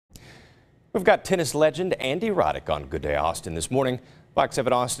We've got tennis legend Andy Roddick on Good Day Austin this morning. Fox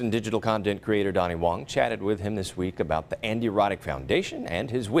 7 Austin digital content creator Donny Wong chatted with him this week about the Andy Roddick Foundation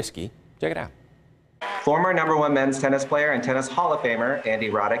and his whiskey. Check it out. Former #1 men's tennis player and tennis Hall of Famer Andy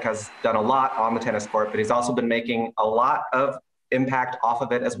Roddick has done a lot on the tennis court, but he's also been making a lot of impact off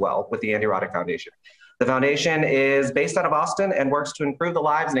of it as well with the Andy Roddick Foundation. The foundation is based out of Austin and works to improve the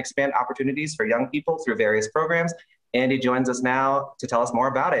lives and expand opportunities for young people through various programs. Andy joins us now to tell us more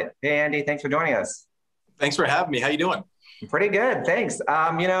about it. Hey, Andy, thanks for joining us. Thanks for having me. How you doing? Pretty good, thanks. If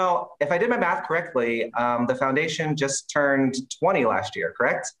I did my math correctly, the foundation just turned 20 last year,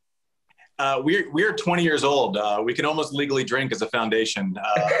 correct? We're 20 years old. We can almost legally drink as a foundation,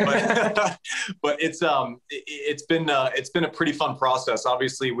 but it's been a pretty fun process.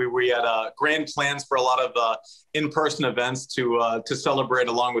 Obviously, we had grand plans for a lot of in-person events to celebrate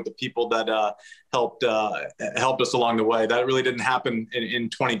along with the people that helped us along the way. That really didn't happen in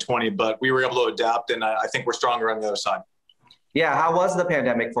 2020, but we were able to adapt, and I think we're stronger on the other side. Yeah, how was the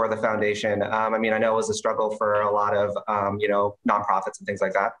pandemic for the foundation? I know it was a struggle for a lot of nonprofits and things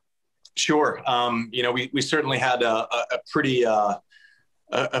like that. Sure. We certainly had a pretty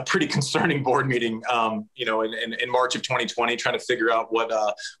concerning board meeting, in March of 2020, trying to figure out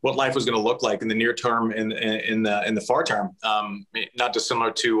what life was going to look like in the near term and in the far term. Not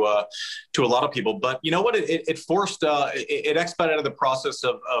dissimilar to a lot of people, but you know what? It forced, it expedited the process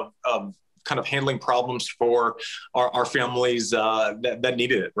of kind of handling problems for our families that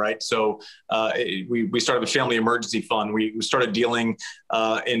needed it, right? So we started a family emergency fund. We started dealing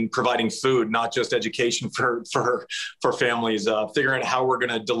in providing food, not just education for families, figuring out how we're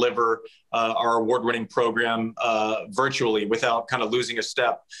going to deliver our award-winning program virtually without kind of losing a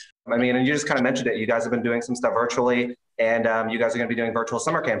step. And you just kind of mentioned it. You guys have been doing some stuff virtually, and you guys are going to be doing virtual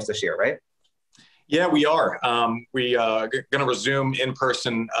summer camps this year, right? Yeah, we are. We are going to resume in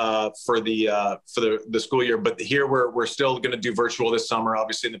person for the school year, but here we're still going to do virtual this summer.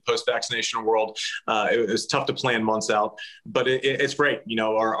 Obviously, in the post-vaccination world, it was tough to plan months out, but it's great.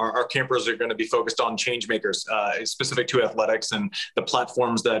 Our campers are going to be focused on change makers, specific to athletics and the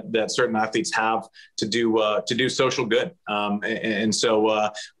platforms that certain athletes have to do social good.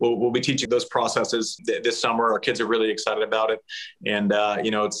 So we'll be teaching those processes this summer. Our kids are really excited about it, and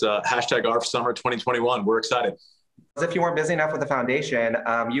it's hashtag our summer 2021. We're excited. If you weren't busy enough with the foundation,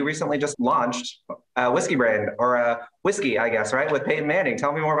 you recently just launched a whiskey brand, or a whiskey, I guess, right? With Peyton Manning.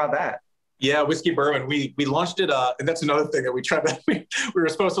 Tell me more about that. Yeah, whiskey bourbon. We launched it, and that's another thing that we tried. We were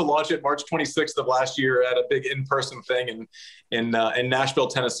supposed to launch it March 26th of last year at a big in-person thing in Nashville,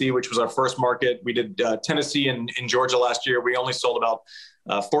 Tennessee, which was our first market. We did Tennessee and in Georgia last year. We only sold about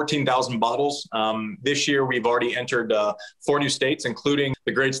 14,000 bottles. This year, we've already entered 4 new states, including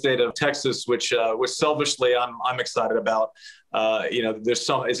the great state of Texas, which selfishly I'm excited about. There's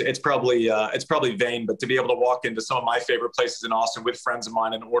some. It's probably vain, but to be able to walk into some of my favorite places in Austin with friends of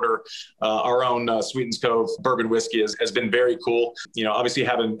mine and order our own Sweetens Cove bourbon whiskey has been very cool. Obviously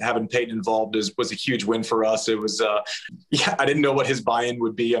having Peyton involved was a huge win for us. It was, I didn't know what his buy-in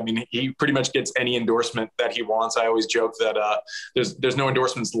would be. He pretty much gets any endorsement that he wants. I always joke that there's no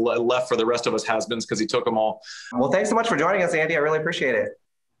endorsements left for the rest of us has-beens because he took them all. Well, thanks so much for joining us, Andy. I really appreciate it.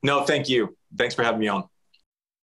 No, thank you. Thanks for having me on.